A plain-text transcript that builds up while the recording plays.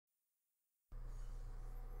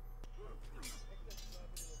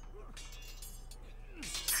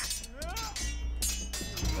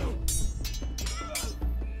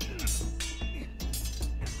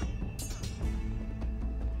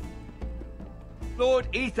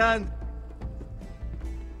Lord Ethan!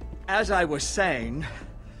 As I was saying,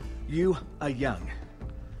 you are young.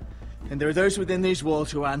 And there are those within these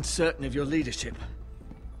walls who are uncertain of your leadership.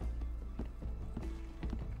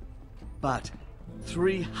 But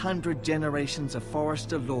 300 generations of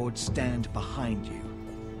Forester Lords stand behind you.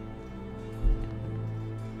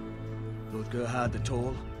 Lord Gerhard the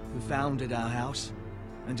Tall, who founded our house,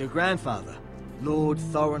 and your grandfather, Lord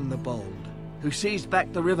Thorin the Bold, who seized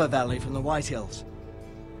back the river valley from the White Hills.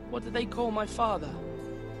 What did they call my father?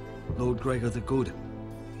 Lord Gregor the Good.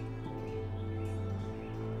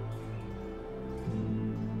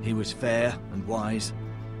 He was fair and wise,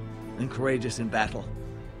 and courageous in battle.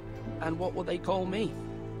 And what will they call me?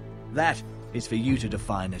 That is for you to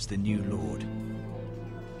define as the new Lord.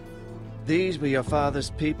 These were your father's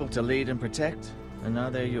people to lead and protect, and now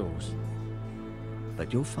they're yours.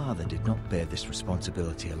 But your father did not bear this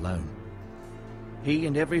responsibility alone. He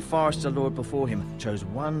and every Forester Lord before him chose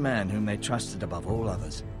one man whom they trusted above all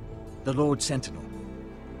others, the Lord Sentinel.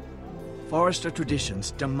 Forester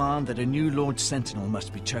traditions demand that a new Lord Sentinel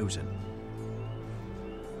must be chosen.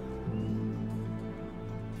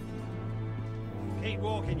 Keep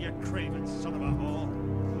walking, you craven son of a whore.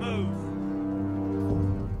 Move!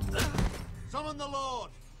 Summon the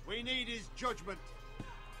Lord! We need his judgment.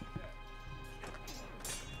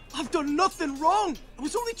 I've done nothing wrong! I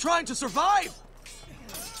was only trying to survive!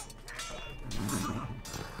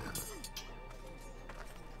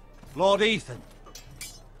 Lord Ethan.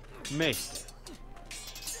 Maester.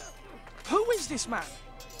 Who is this man?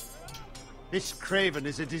 This craven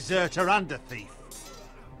is a deserter and a thief.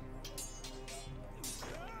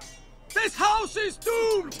 This house is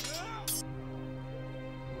doomed!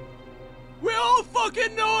 We all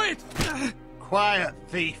fucking know it! Quiet,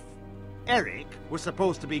 thief. Eric was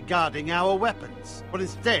supposed to be guarding our weapons, but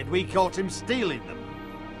instead we caught him stealing them.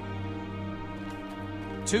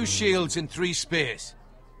 2 shields and 3 spears.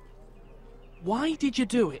 Why did you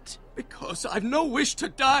do it? Because I've no wish to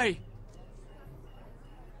die.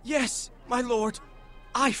 Yes, my lord.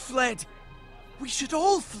 I fled. We should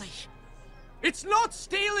all flee. It's not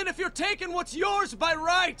stealing if you're taking what's yours by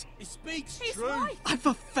right. He speaks truth. Right. I've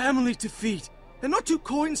a family to feed, and not 2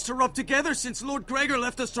 coins to rub together since Lord Gregor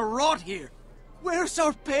left us to rot here. Where's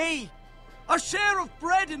our pay? Our share of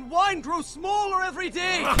bread and wine grows smaller every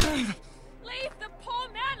day. Leave the poor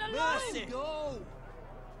man alone! Mercy. Go!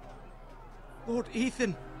 Lord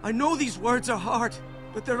Ethan, I know these words are hard,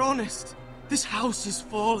 but they're honest. This house is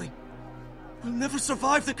falling. We'll never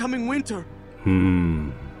survive the coming winter.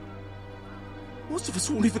 Most of us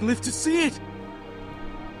won't even live to see it.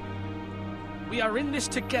 We are in this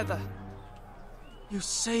together. You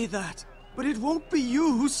say that, but it won't be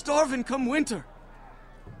you who's starving come winter.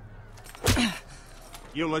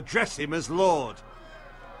 You'll address him as Lord.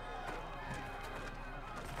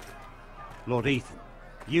 Lord Ethan,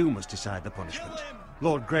 you must decide the punishment.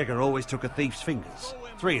 Lord Gregor always took a thief's fingers.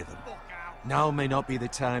 3 of them. Now may not be the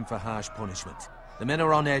time for harsh punishment. The men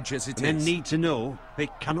are on edge as it is. Men need to know they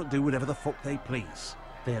cannot do whatever the fuck they please.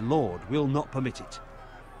 Their lord will not permit it.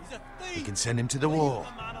 He's a thief! We can send him to the war. Leave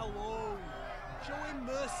the man alone. Show him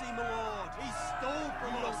mercy, my lord. He stole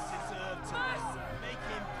from us. Deserve to make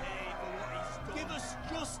him pay for what he stole. Give us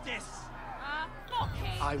justice. Not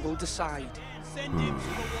him. I will decide. Send him to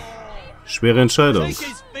the war. Schwere Entscheidung. Take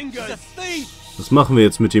his fingers. He's a thief. Was machen wir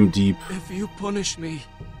jetzt mit dem Dieb? If you punish me,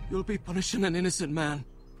 you'll be punishing an innocent man.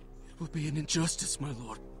 It will be an injustice, my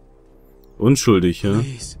lord. Unschuldig, ja?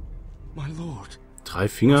 Please, my lord. 3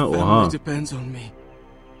 Finger? My Oha. family depends on me.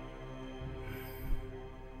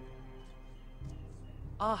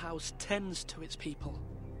 Our house tends to its people.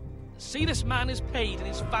 See, this man is paid and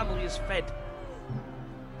his family is fed.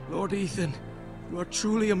 Lord Ethan, you are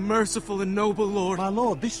truly a merciful and noble lord. My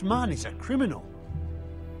lord, this man is a criminal.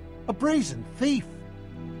 A brazen thief.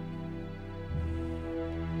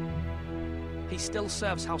 He still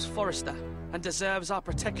serves House Forester and deserves our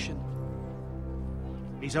protection.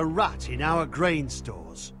 He's a rat in our grain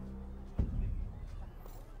stores.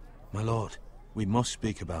 My lord, we must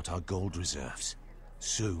speak about our gold reserves.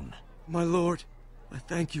 Soon. My lord, I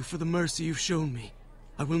thank you for the mercy you've shown me.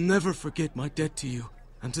 I will never forget my debt to you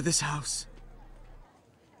and to this house.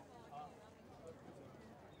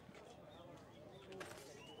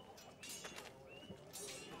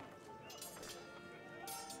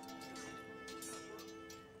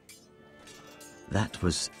 That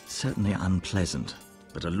was certainly unpleasant,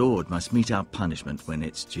 but a lord must mete out punishment when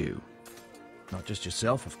it's due. Not just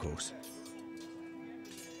yourself, of course.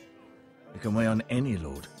 You can weigh on any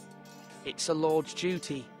lord. It's a lord's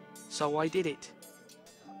duty, so I did it.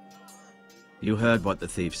 You heard what the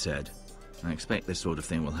thief said. I expect this sort of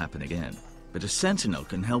thing will happen again. But a sentinel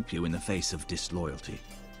can help you in the face of disloyalty.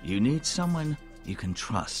 You need someone you can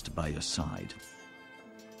trust by your side.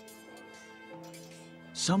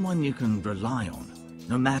 Someone you can rely on,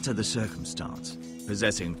 no matter the circumstance.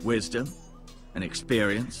 Possessing wisdom and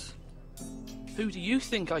experience. Who do you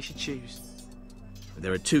think I should choose?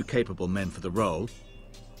 There are two capable men for the role.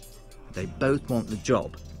 They both want the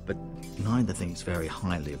job, but neither thinks very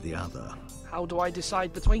highly of the other. How do I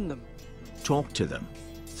decide between them? Talk to them.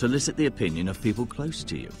 Solicit the opinion of people close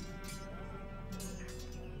to you.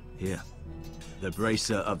 Here, the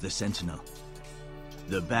bracer of the Sentinel.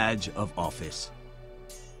 The badge of office.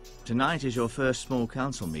 Tonight is your first small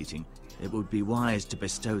council meeting. It would be wise to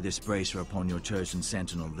bestow this bracer upon your chosen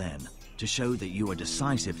Sentinel then, to show that you are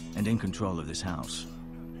decisive and in control of this house.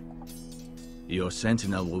 Your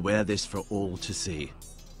Sentinel will wear this for all to see.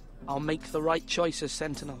 I'll make the right choice as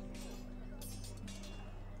Sentinel.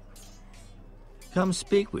 Come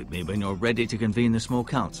speak with me when you're ready to convene the small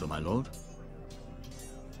council, my lord.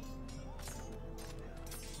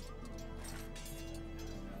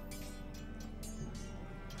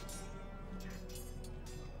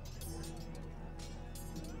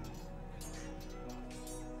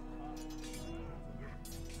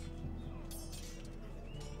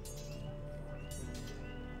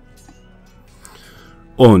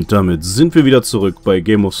 Und damit sind wir wieder zurück bei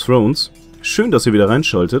Game of Thrones. Schön, dass ihr wieder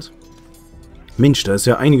reinschaltet. Mensch, da ist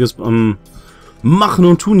ja einiges am Machen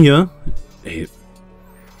und Tun hier. Ey.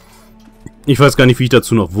 Ich weiß gar nicht, wie ich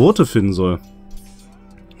dazu noch Worte finden soll.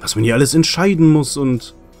 Was man hier alles entscheiden muss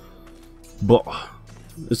und... Boah.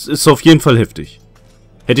 Es ist auf jeden Fall heftig.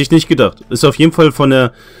 Hätte ich nicht gedacht. Ist auf jeden Fall von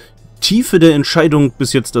der Tiefe der Entscheidung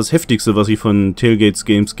bis jetzt das Heftigste, was ich von Telltale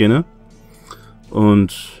Games kenne.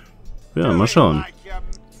 Und... ja, mal schauen.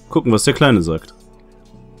 Gucken, was der Kleine sagt.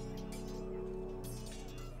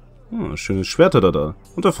 Oh, schönes Schwert hat er da.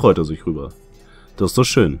 Und da freut er sich rüber. Das ist doch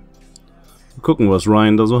schön. Mal gucken, was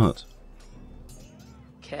Ryan da so hat.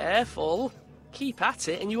 Careful. Keep at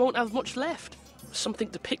it and you won't have much left.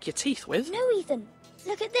 Something to pick your teeth with. No, Ethan.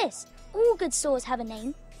 Look at this. All good swords have a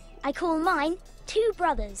name. I call mine Two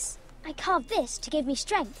Brothers. I carved this to give me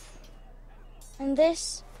strength. And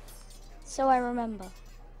this, so I remember.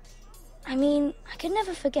 I mean, I could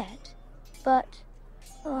never forget, but...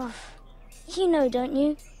 oh, you know, don't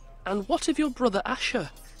you? And what of your brother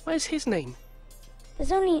Asher? Where's his name?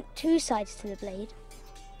 There's only two sides to the blade.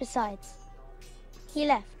 Besides, he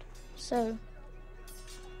left, so...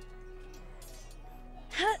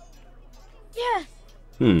 yeah.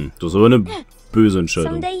 Das ist aber eine böse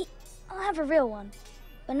Entscheidung. Someday, I'll have a real one.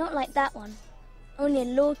 But not like that one. Only a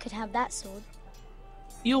lord could have that sword.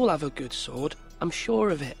 You'll have a good sword. I'm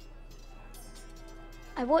sure of it.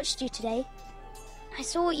 I watched you today. I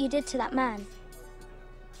saw what you did to that man.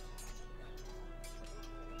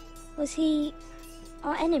 Was he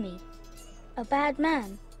our enemy? A bad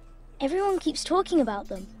man? Everyone keeps talking about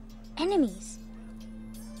them. Enemies.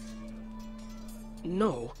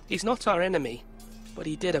 No, he's not our enemy. But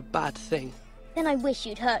he did a bad thing. Then I wish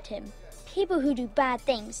you'd hurt him. People who do bad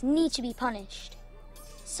things need to be punished.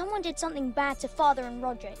 Someone did something bad to Father and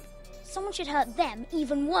Roderick. Someone should hurt them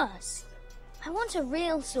even worse. I want a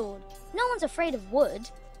real sword. No one's afraid of wood.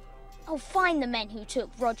 I'll find the men who took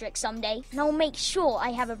Roderick someday, and I'll make sure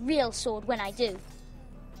I have a real sword when I do.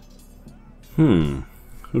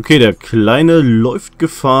 Okay, der Kleine läuft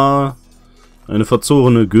Gefahr, eine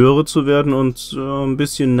verzogene Göre zu werden und ein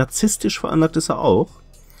bisschen narzisstisch veranlagt ist er auch.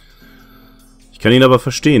 Ich kann ihn aber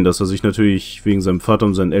verstehen, dass er sich natürlich wegen seinem Vater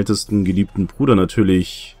und seinen ältesten geliebten Bruder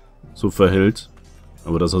natürlich so verhält.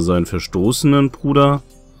 Aber dass er seinen verstoßenen Bruder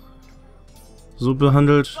so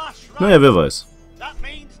behandelt, naja, wer weiß.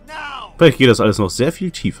 Vielleicht geht das alles noch sehr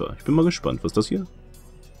viel tiefer. Ich bin mal gespannt. Was ist das hier?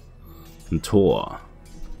 Ein Tor.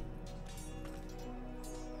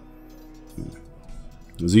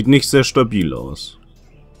 Sieht nicht sehr stabil aus.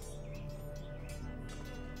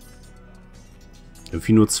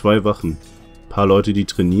 Irgendwie nur 2 Wachen. Ein paar Leute, die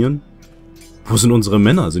trainieren. Wo sind unsere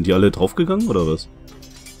Männer? Sind die alle draufgegangen oder was?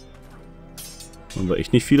 Haben wir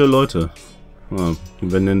echt nicht viele Leute. Ja,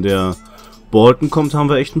 wenn denn der Bolton kommt, haben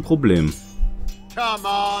wir echt ein Problem. Come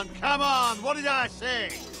on, what did I say?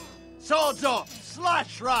 Swords up,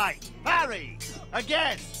 slash right, parry,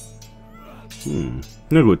 again.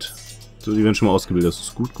 Na gut. So, die werden schon mal ausgebildet. Das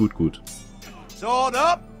ist gut, gut, gut. Sword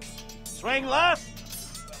up, swing left,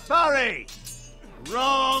 parry.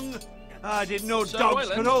 Wrong. I didn't know Sir dogs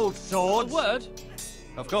Royland, could hold A swords. word?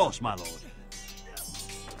 Of course, my lord.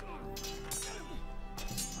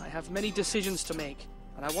 I have many decisions to make,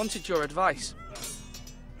 and I wanted your advice.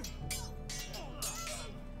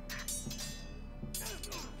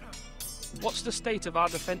 What's the state of our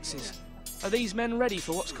defences? Are these men ready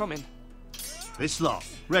for what's coming? This lot,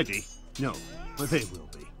 ready? No, but they will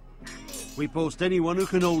be. We post anyone who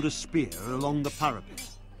can hold a spear along the parapet,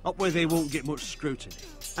 up where they won't get much scrutiny,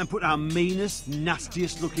 and put our meanest,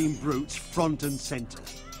 nastiest looking brutes front and centre.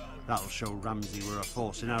 That'll show Ramsay we're a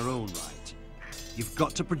force in our own right. You've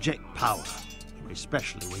got to project power,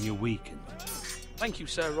 especially when you're weakened. Thank you,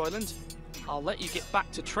 Sir Royland. I'll let you get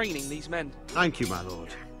back to training these men. Thank you, my lord.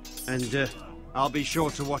 And I'll be sure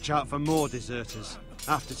to watch out for more deserters.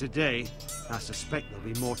 After today, I suspect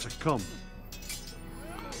there'll be more to come.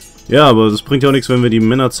 Ja, aber das bringt ja auch nichts, wenn wir die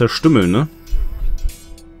Männer zerstümmeln, ne?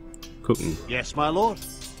 Gucken. Yes, my lord.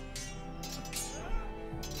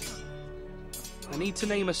 I need to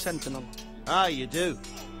name a sentinel. Ah, you do.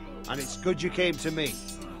 And it's good you came to me.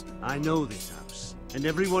 I know this house, and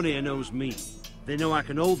everyone here knows me. They know I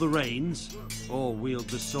can hold the reins, or wield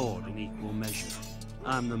the sword in equal measure.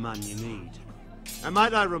 I'm the man you need. And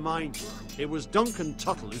might I remind you, it was Duncan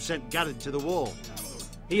Tuttle who sent Garrett to the wall.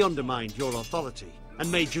 He undermined your authority,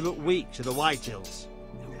 and made you look weak to the White Hills.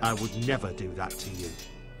 I would never do that to you.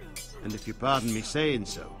 And if you pardon me saying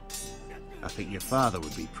so, I think your father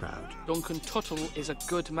would be proud. Duncan Tuttle is a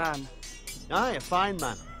good man. Aye, a fine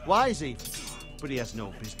man. Wise even. But he has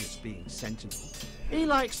no business being sentinel. He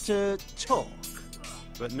likes to talk.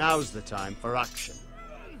 But now's the time for action.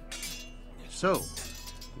 So,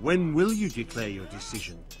 when will you declare your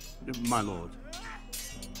decision, my lord?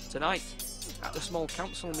 Tonight, at the small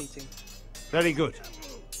council meeting. Very good.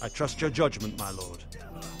 I trust your judgment, my lord.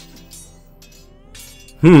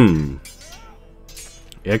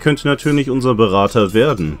 Er könnte natürlich unser Berater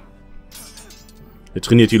werden. Er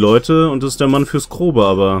trainiert die Leute und ist der Mann fürs Grobe,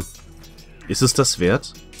 aber ist es das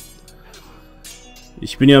wert?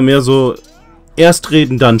 Ich bin ja mehr so erst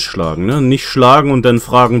reden, dann schlagen, ne? Nicht schlagen und dann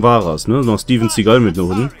fragen, war es, ne? Noch Steven Seagal mit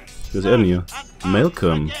Noten. Wer ist er denn hier?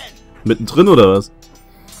 Malcolm. Mittendrin oder was?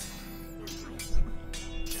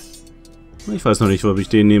 Ich weiß noch nicht, ob ich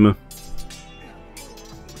den nehme.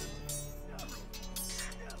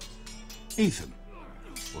 Ethan.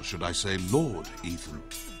 Or should I say Lord Ethan?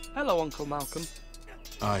 Hello, Uncle Malcolm.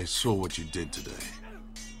 I saw what you did today.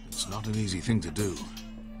 It's not an easy thing to do,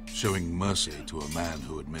 showing mercy to a man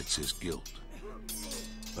who admits his guilt.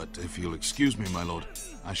 But if you'll excuse me, my lord,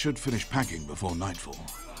 I should finish packing before nightfall.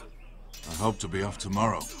 I hope to be off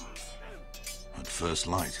tomorrow, at first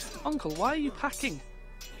light. Uncle, why are you packing?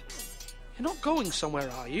 You're not going somewhere,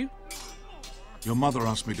 are you? Your mother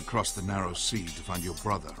asked me to cross the narrow sea to find your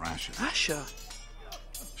brother, Asher. Asher?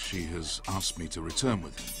 She has asked me to return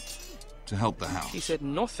with him, to help the house. She said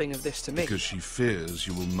nothing of this to me. Because she fears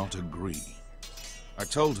you will not agree. I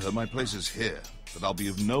told her my place is here, that I'll be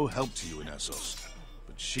of no help to you in Essos.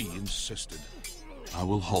 But she insisted. I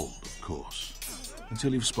will hold, of course,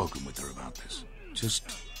 until you've spoken with her about this. Just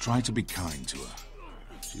try to be kind to her.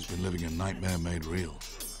 She's been living a nightmare made real.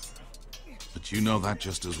 But you know that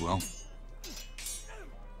just as well.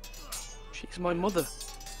 She's my mother.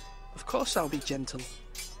 Of course I'll be gentle.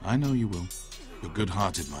 I know you will. You're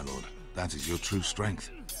good-hearted, my lord. That is your true strength.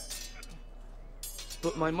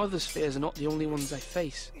 But my mother's fears are not the only ones I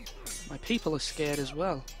face. My people are scared as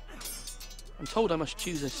well. I'm told I must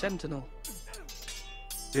choose a sentinel.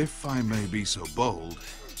 If I may be so bold,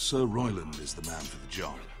 Sir Royland is the man for the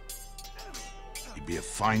job. He'd be a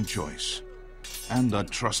fine choice. And I'd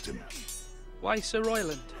trust him. Why Sir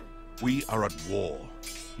Royland? We are at war.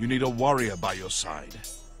 You need a warrior by your side.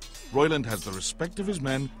 Royland has the respect of his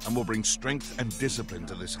men and will bring strength and discipline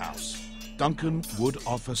to this house. Duncan would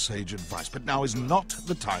offer sage advice, but now is not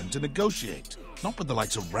the time to negotiate. Not with the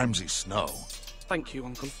likes of Ramsay Snow. Thank you,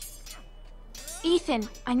 Uncle. Ethan,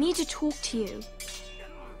 I need to talk to you.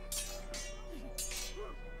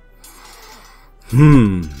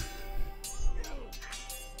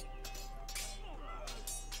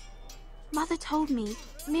 Mother told me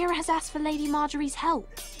Mira has asked for Lady Marjorie's help.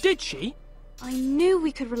 Did she? I knew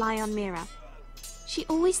we could rely on Mira. She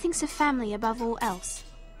always thinks of family above all else.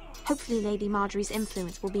 Hopefully Lady Marjorie's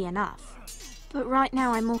influence will be enough. But right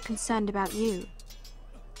now I'm more concerned about you.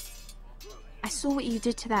 I saw what you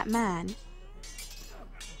did to that man.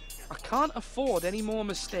 I can't afford any more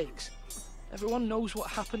mistakes. Everyone knows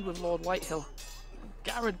what happened with Lord Whitehill.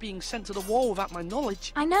 Garrett being sent to the wall without my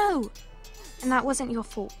knowledge. I know. And that wasn't your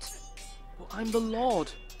fault. But I'm the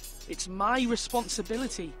Lord. It's my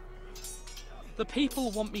responsibility. The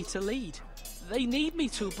people want me to lead. They need me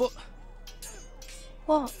to, but...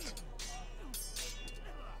 What?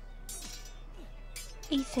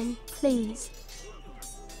 Ethan, please.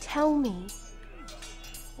 Tell me.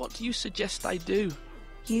 What do you suggest I do?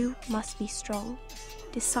 You must be strong,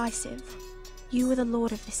 decisive. You are the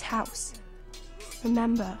lord of this house.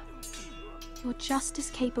 Remember, You're just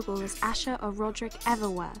as capable as Asher or Roderick ever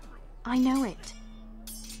were. I know it.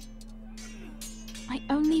 I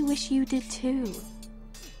only wish you did too.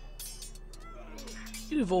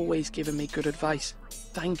 You've always given me good advice.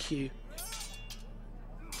 Thank you.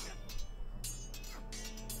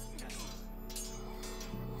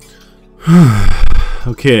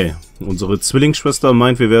 Okay, unsere Zwillingsschwester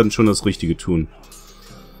meint, wir werden schon das Richtige tun.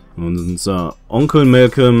 Und unser Onkel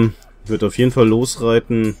Malcolm wird auf jeden Fall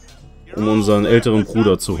losreiten, um unseren älteren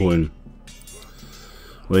Bruder zu holen.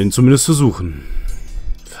 Oder ihn zumindest versuchen.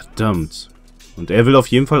 Verdammt. Und er will auf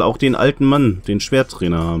jeden Fall auch den alten Mann, den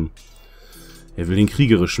Schwerttrainer haben. Er will den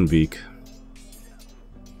kriegerischen Weg.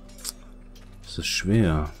 Das ist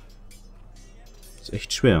schwer. Das ist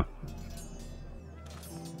echt schwer.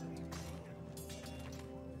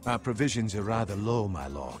 Our provisions are rather low, my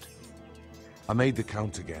lord. I made the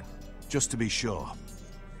count again, just to be sure.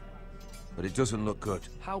 But it doesn't look good.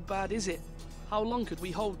 How bad is it? How long could we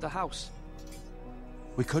hold the house?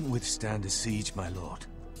 We couldn't withstand a siege, my lord.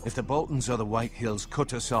 If the Boltons or the White Hills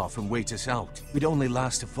cut us off and wait us out, we'd only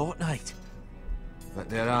last a fortnight. But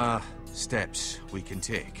there are steps we can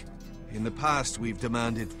take. In the past, we've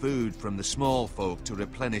demanded food from the small folk to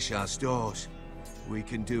replenish our stores. We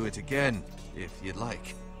can do it again, if you'd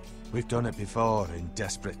like. We've done it before in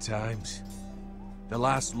desperate times. The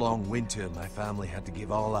last long winter, my family had to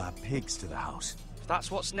give all our pigs to the house. If that's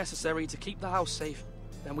what's necessary to keep the house safe,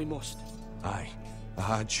 then we must. Aye, a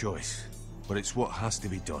hard choice, but it's what has to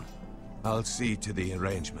be done. I'll see to the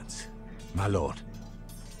arrangements, my lord.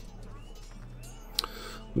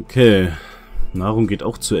 Okay, Nahrung geht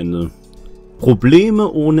auch zu Ende. Probleme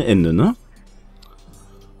ohne Ende, ne?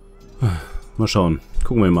 Mal schauen,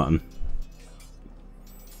 gucken wir mal an.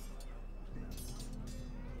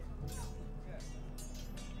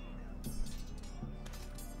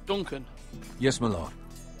 Duncan. Yes, my lord.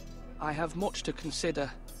 I have much to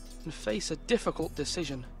consider and face a difficult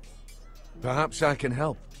decision. Perhaps I can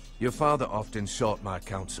help. Your father often sought my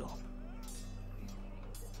counsel.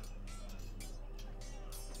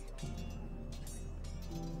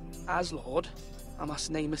 As Lord, I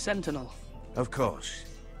must name a sentinel. Of course.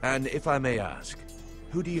 And if I may ask,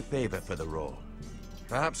 who do you favor for the role?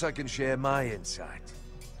 Perhaps I can share my insight.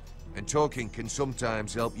 And talking can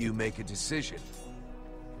sometimes help you make a decision.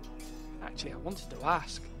 Actually, I wanted to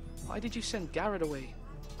ask, why did you send Garrett away?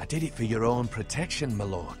 I did it for your own protection, my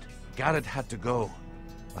lord. Garrett had to go.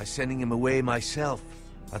 By sending him away myself,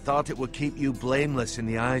 I thought it would keep you blameless in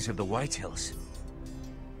the eyes of the White Hills.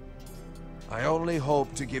 I only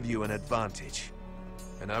hope to give you an advantage,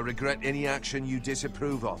 and I regret any action you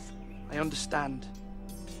disapprove of. I understand.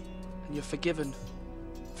 And you're forgiven.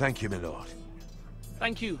 Thank you, my lord.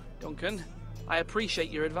 Thank you, Duncan. I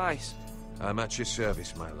appreciate your advice. I'm at your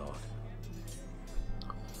service, my lord.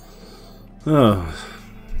 Ah.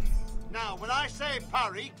 Now, when I say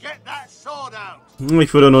parry, get that sword out.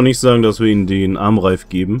 Ich würde noch nicht sagen, dass wir ihnen den Armreif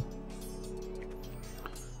geben.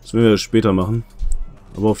 Das werden wir später machen.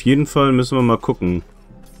 Aber auf jeden Fall müssen wir mal gucken.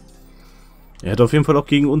 Er hat auf jeden Fall auch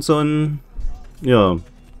gegen unseren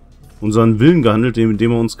Willen gehandelt,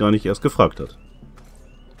 dem er uns gar nicht erst gefragt hat.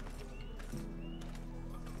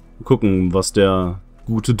 Mal gucken, was der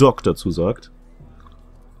gute Doc dazu sagt.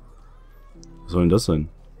 Was soll denn das sein?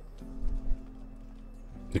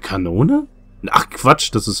 Eine Kanone? Ach Quatsch,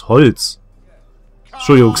 das ist Holz.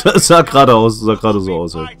 Entschuldigung, das sah gerade so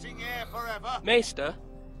aus. Maester?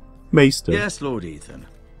 Maester. Yes, Lord Ethan.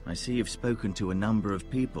 I see you've spoken to a number of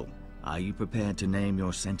people. Are you prepared to name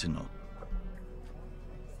your sentinel?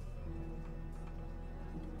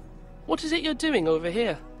 What is it you're doing over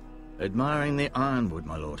here? Admiring the ironwood,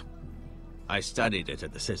 my lord. I studied it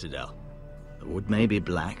at the Citadel. The wood may be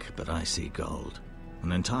black, but I see gold.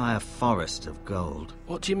 An entire forest of gold.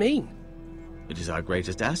 What do you mean? It is our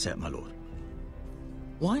greatest asset, my lord.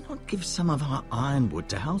 Why not give some of our ironwood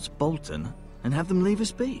to House Bolton and have them leave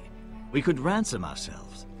us be? We could ransom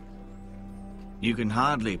ourselves. You can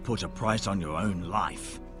hardly put a price on your own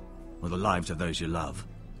life, or the lives of those you love.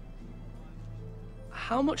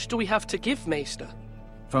 How much do we have to give, Maester?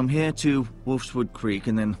 From here to Wolfswood Creek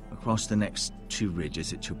and then across the next 2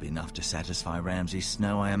 ridges, it should be enough to satisfy Ramsay's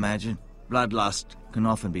Snow, I imagine. Bloodlust can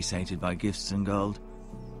often be sated by gifts and gold.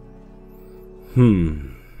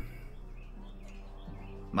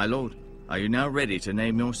 My lord, are you now ready to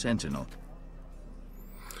name your sentinel?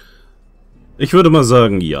 Ich würde mal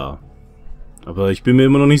sagen, ja. Aber ich bin mir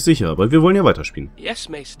immer noch nicht sicher. Aber wir wollen ja weiterspielen. Yes,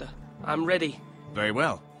 Maester. I'm ready. Very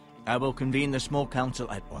well. I will convene the small council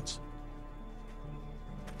at once.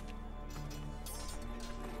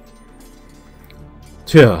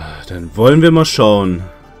 Tja, dann wollen wir mal schauen,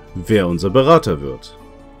 wer unser Berater wird.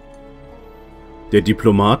 Der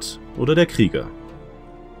Diplomat oder der Krieger?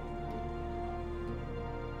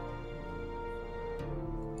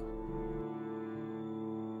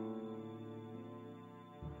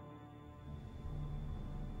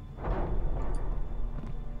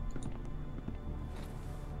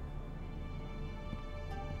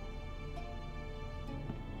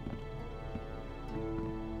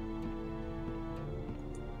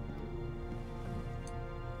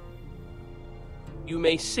 You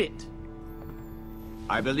may sit.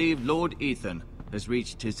 I believe Lord Ethan has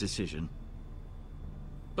reached his decision.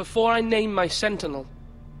 Before I name my sentinel,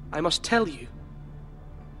 I must tell you.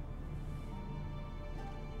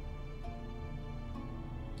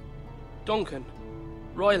 Duncan,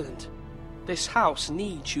 Royland, this house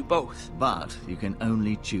needs you both. But you can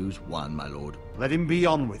only choose one, my lord. Let him be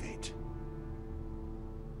on with it.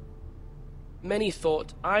 Many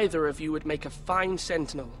thought either of you would make a fine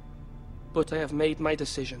sentinel, but I have made my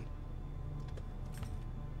decision.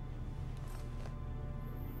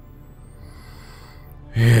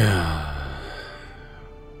 Ja.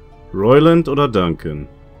 Royland oder Duncan?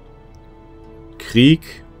 Krieg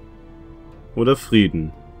oder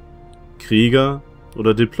Frieden? Krieger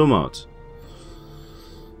oder Diplomat?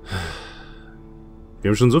 Wir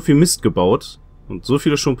haben schon so viel Mist gebaut und so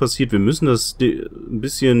viel ist schon passiert. Wir müssen das ein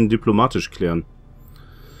bisschen diplomatisch klären.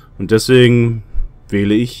 Und deswegen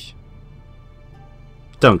wähle ich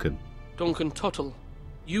Duncan. Duncan Tuttle,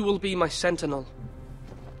 you will be my sentinel.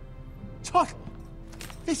 Tuttle!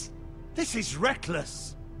 This is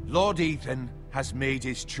reckless. Lord Ethan has made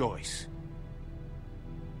his choice.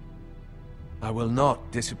 I will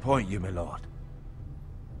not disappoint you, my lord.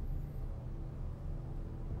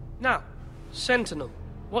 Now, Sentinel,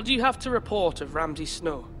 what do you have to report of Ramsay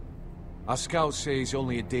Snow? Our scouts say he's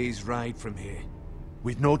only a day's ride from here.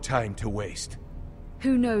 We've no time to waste.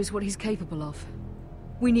 Who knows what he's capable of?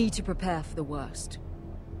 We need to prepare for the worst.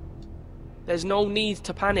 There's no need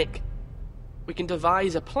to panic. We can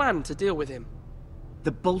devise a plan to deal with him.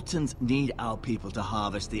 The Boltons need our people to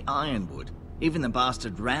harvest the ironwood. Even the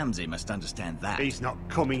bastard Ramsay must understand that. He's not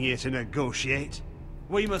coming here to negotiate.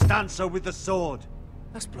 We must answer with the sword.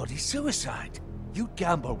 That's bloody suicide. You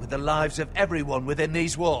gamble with the lives of everyone within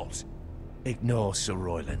these walls. Ignore Sir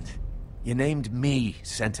Royland. You named me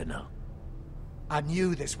Sentinel. I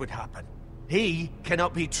knew this would happen. He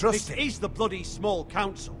cannot be trusted. This is the bloody small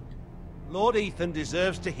council. Lord Ethan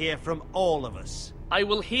deserves to hear from all of us. I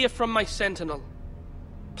will hear from my sentinel.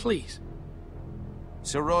 Please.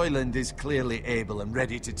 Sir Royland is clearly able and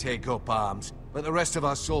ready to take up arms, but the rest of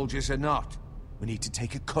our soldiers are not. We need to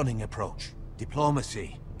take a cunning approach.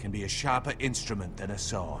 Diplomacy can be a sharper instrument than a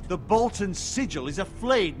sword. The Bolton sigil is a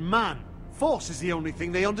flayed man. Force is the only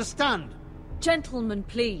thing they understand. Gentlemen,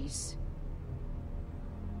 please.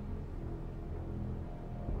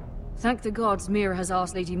 Thank the gods Mira has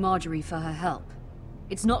asked Lady Marjorie for her help.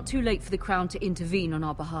 It's not too late for the Crown to intervene on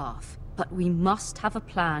our behalf, but we must have a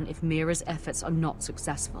plan if Mira's efforts are not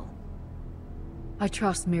successful. I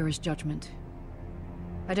trust Mira's judgment.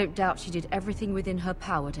 I don't doubt she did everything within her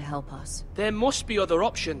power to help us. There must be other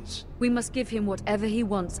options. We must give him whatever he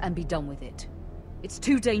wants and be done with it. It's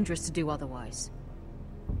too dangerous to do otherwise.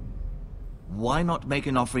 Why not make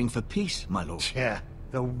an offering for peace, my lord? Yeah,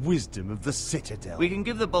 the wisdom of the Citadel. We can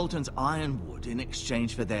give the Boltons ironwood in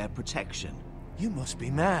exchange for their protection. You must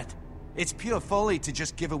be mad. It's pure folly to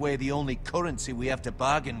just give away the only currency we have to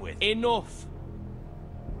bargain with. Enough.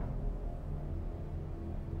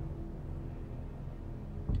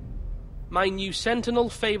 My new sentinel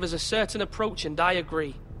favors a certain approach, and I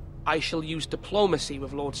agree. I shall use diplomacy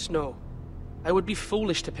with Lord Snow. I would be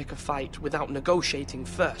foolish to pick a fight without negotiating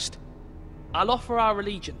first. I'll offer our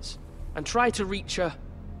allegiance, and try to reach a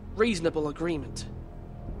reasonable agreement.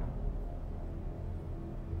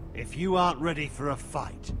 If you aren't ready for a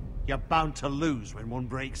fight, you're bound to lose when one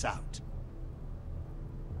breaks out.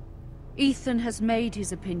 Ethan has made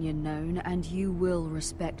his opinion known, and you will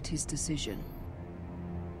respect his decision.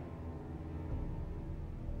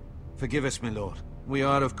 Forgive us, my lord. We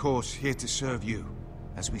are, of course, here to serve you,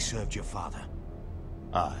 as we served your father.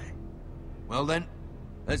 Aye. Well then,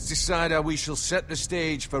 let's decide how we shall set the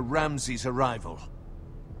stage for Ramsay's arrival.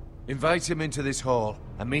 Invite him into this hall,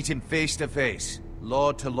 and meet him face to face,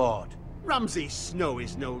 lord to lord. Ramsay Snow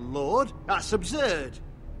is no lord. That's absurd.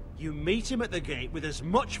 You meet him at the gate with as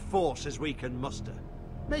much force as we can muster.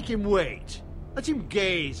 Make him wait. Let him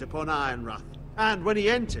gaze upon Ironrath. And when he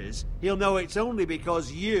enters, he'll know it's only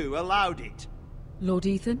because you allowed it. Lord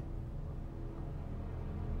Ethan?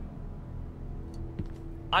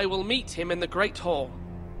 I will meet him in the Great Hall.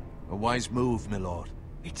 A wise move, my lord.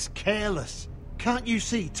 It's careless. Can't you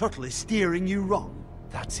see Tuttle is steering you wrong?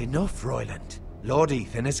 That's enough, Royland. Lord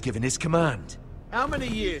Ethan has given his command. How many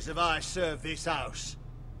years have I served this house?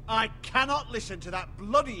 I cannot listen to that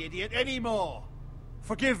bloody idiot anymore.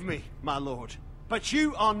 Forgive me, my lord, but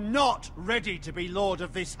you are not ready to be lord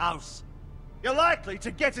of this house. You're likely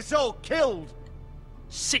to get us all killed.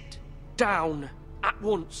 Sit down at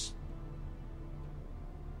once.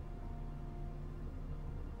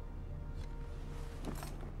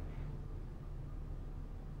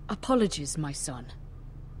 Apologies, my son.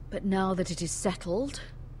 But now that it is settled,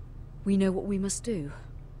 we know what we must do.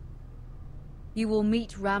 You will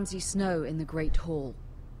meet Ramsay Snow in the Great Hall,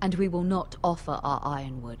 and we will not offer our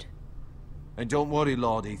ironwood. And don't worry,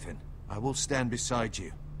 Lord Ethan. I will stand beside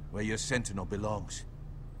you, where your sentinel belongs.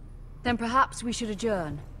 Then perhaps we should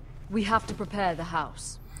adjourn. We have to prepare the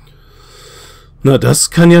house. Na, das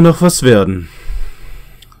kann ja noch was werden.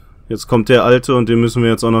 Jetzt kommt der Alte und dem müssen wir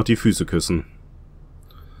jetzt auch noch die Füße küssen.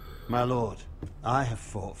 My lord, I have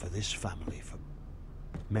fought for this family for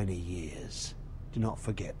many years. Do not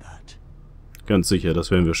forget that. Ganz sicher, das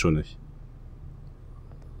werden wir schon nicht.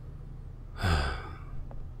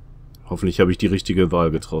 Hoffentlich habe ich die richtige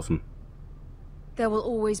Wahl getroffen. There will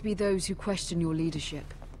always be those who question your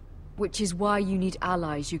leadership, which is why you need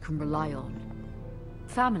allies you can rely on.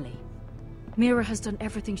 Family. Mira has done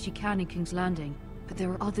everything she can in King's Landing, but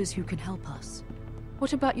there are others who can help us.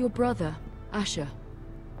 What about your brother, Asher?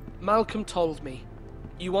 Malcolm told me.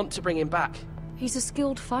 You want to bring him back? He's a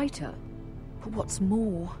skilled fighter. But what's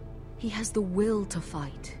more, he has the will to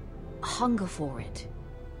fight. A hunger for it.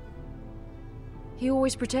 He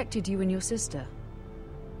always protected you and your sister.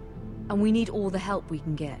 And we need all the help we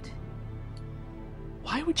can get.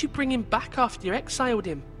 Why would you bring him back after you exiled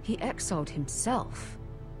him? He exiled himself.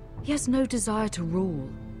 He has no desire to rule,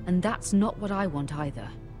 and that's not what I want either.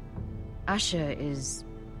 Asher is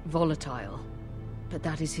volatile, but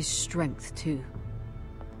that is his strength too.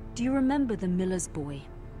 Do you remember the miller's boy?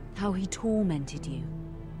 How he tormented you?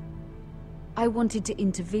 I wanted to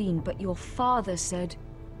intervene, but your father said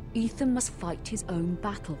Ethan must fight his own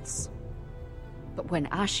battles. But when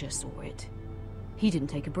Asher saw it, he didn't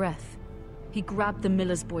take a breath. He grabbed the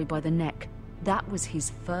miller's boy by the neck. That was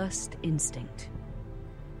his first instinct.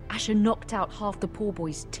 Asher knocked out half the poor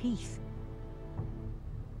boy's teeth.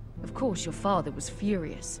 Of course, your father was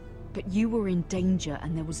furious, but you were in danger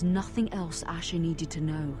and there was nothing else Asher needed to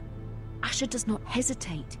know. Asher does not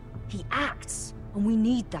hesitate. He acts, and we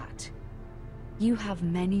need that. You have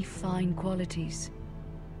many fine qualities,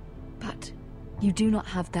 but you do not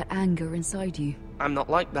have that anger inside you. I'm not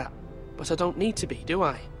like that, but I don't need to be, do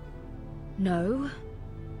I? No,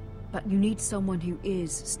 but you need someone who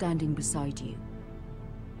is standing beside you.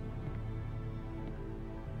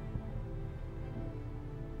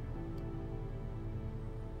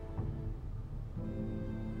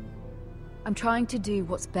 I'm trying to do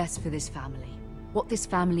what's best for this family, what this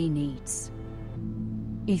family needs.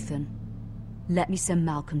 Ethan, let me send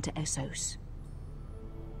Malcolm to Essos.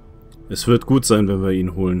 Es wird gut sein, wenn wir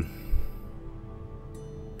ihn holen.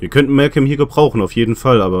 Wir könnten Malcolm hier gebrauchen, auf jeden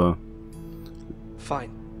Fall, aber... Fine.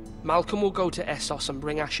 Malcolm will go to Essos and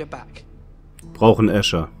bring Asher back. Brauchen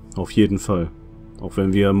Asher, auf jeden Fall. Auch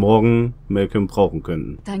wenn wir morgen Malcolm brauchen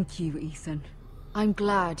könnten. Thank you, Ethan. I'm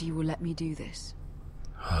glad you will let me do this.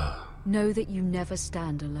 Know that you never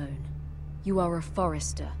stand alone. You are a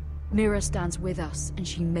forester. Mira stands with us, and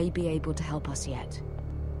she may be able to help us yet.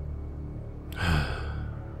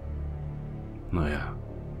 Naja.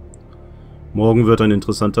 Morgen wird ein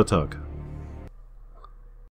interessanter Tag.